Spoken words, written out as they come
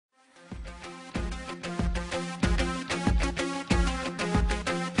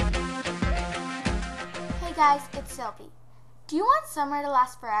guys, it's Sylvie. Do you want summer to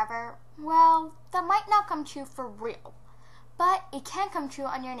last forever? Well, that might not come true for real, but it can come true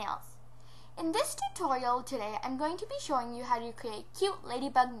on your nails. In this tutorial today, I'm going to be showing you how to create cute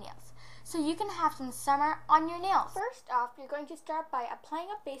ladybug nails so you can have some summer on your nails. First off, you're going to start by applying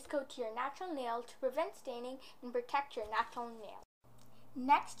a base coat to your natural nail to prevent staining and protect your natural nail.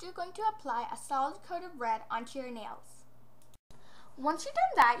 Next, you're going to apply a solid coat of red onto your nails. Once you've done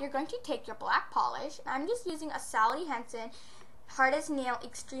that, you're going to take your black polish. I'm just using a Hansen Hardest Nail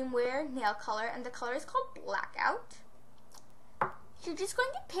Xtreme Wear nail color, and the color is called Blackout. You're just going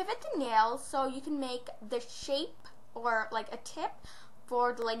to pivot the nails so you can make the shape or like a tip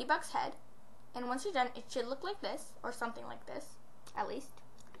for the ladybug's head. And once you're done, it should look like this, or something like this, at least.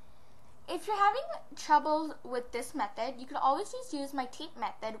 If you're having trouble with this method, you could always just use my tape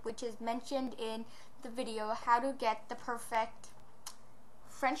method, which is mentioned in the video, how to get the perfect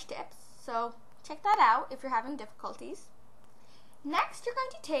French tips. So check that out if you're having difficulties. Next, you're going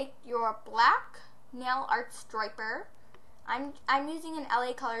to take your black nail art striper. I'm using an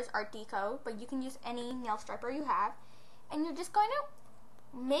LA Colors Art Deco, but you can use any nail striper you have. And you're just going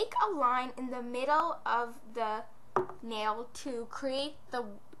to make a line in the middle of the nail to create the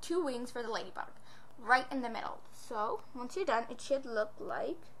two wings for the ladybug, right in the middle. So once you're done, it should look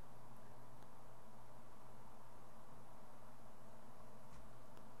like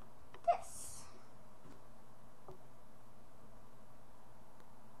this.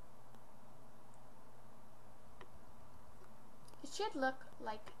 It should look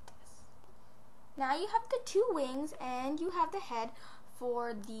like this. Now you have the two wings and you have the head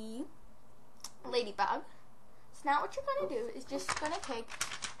for the ladybug. So now what you're going to do is just going to take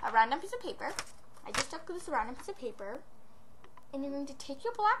a random piece of paper. I just took this random piece of paper, and you're going to take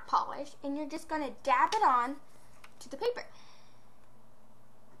your black polish and you're just going to dab it on to the paper.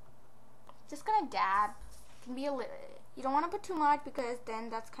 Just going to dab. It can be a little. You don't want to put too much because then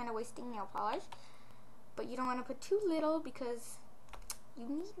that's kind of wasting nail polish. But you don't want to put too little because you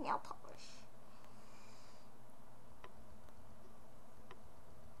need nail polish.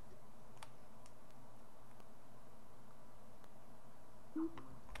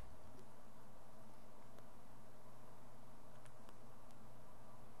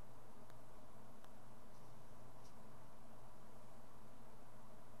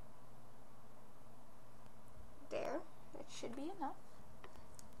 There, that should be enough.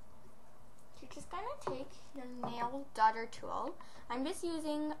 You're just going to take your nail daughter tool. I'm just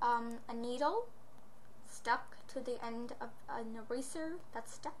using a needle stuck to the end of an eraser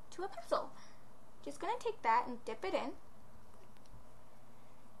that's stuck to a pencil. Just going to take that and dip it in.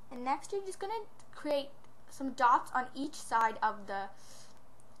 And next you're just going to create some dots on each side of the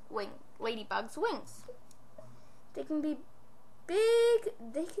ladybug's wings. They can be big,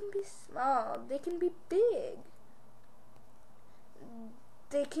 they can be small, they can be big.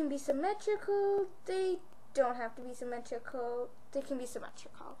 They can be symmetrical, they don't have to be symmetrical, they can be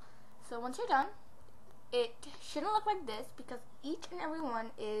symmetrical. So once you're done, it shouldn't look like this because each and every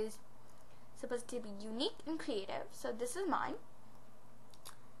one is supposed to be unique and creative. So this is mine.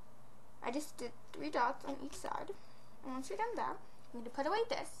 I just did 3 dots on each side. And once you're done that, you're going to put away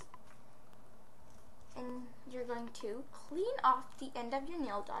this. And you're going to clean off the end of your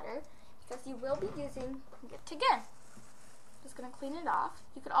nail daughter because you will be using it again. Just going to clean it off.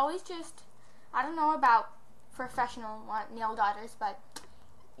 You could always just, I don't know about professional nail daughters, but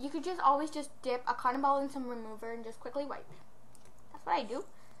you could just always just dip a cotton ball in some remover and just quickly wipe. That's what I do.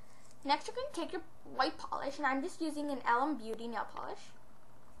 Next, you're going to take your white polish, and I'm just using an LM Beauty nail polish.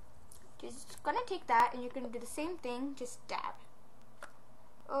 Just going to take that, and you're going to do the same thing, just dab.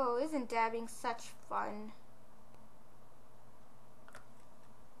 Oh, isn't dabbing such fun?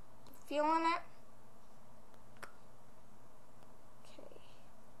 Feeling it?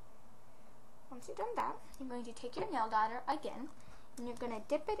 Once you've done that, you're going to take your nail daughter again, and you're going to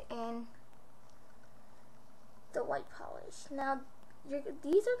dip it in the white polish. Now,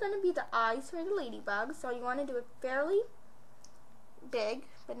 these are going to be the eyes for the ladybug, so you want to do it fairly big,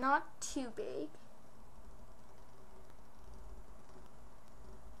 but not too big.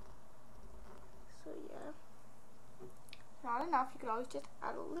 So yeah, not enough. You could always just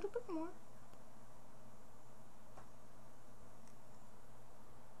add a little bit more.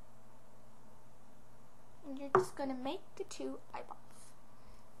 And you're just going to make the 2 eyeballs.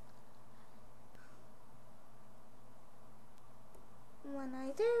 One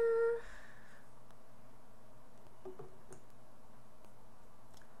eye there.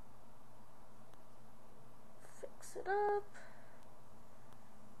 Fix it up.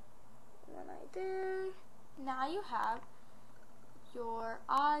 One eye there. Now you have your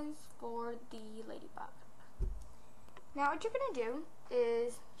eyes for the ladybug. Now what you're going to do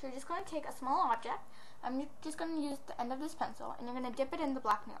is you're just going to take a small object. I'm just going to use the end of this pencil, and you're going to dip it in the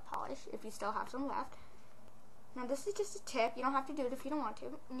black nail polish if you still have some left. Now this is just a tip. You don't have to do it if you don't want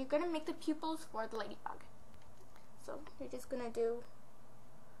to. And you're going to make the pupils for the ladybug. So you're just going to do,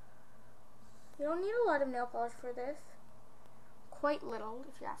 you don't need a lot of nail polish for this. Quite little,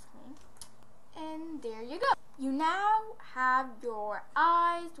 if you ask me. And there you go. You now have your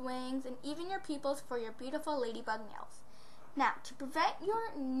eyes, wings, and even your pupils for your beautiful ladybug nails. Now, to prevent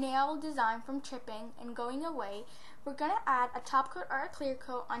your nail design from chipping and going away, we're going to add a top coat or a clear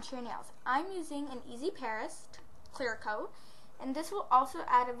coat onto your nails. I'm using an Easy Paris clear coat, and this will also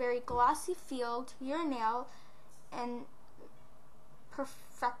add a very glossy feel to your nail and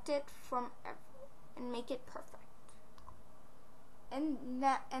perfect it and make it perfect. And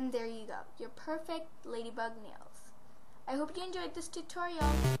there you go, your perfect ladybug nails. I hope you enjoyed this tutorial.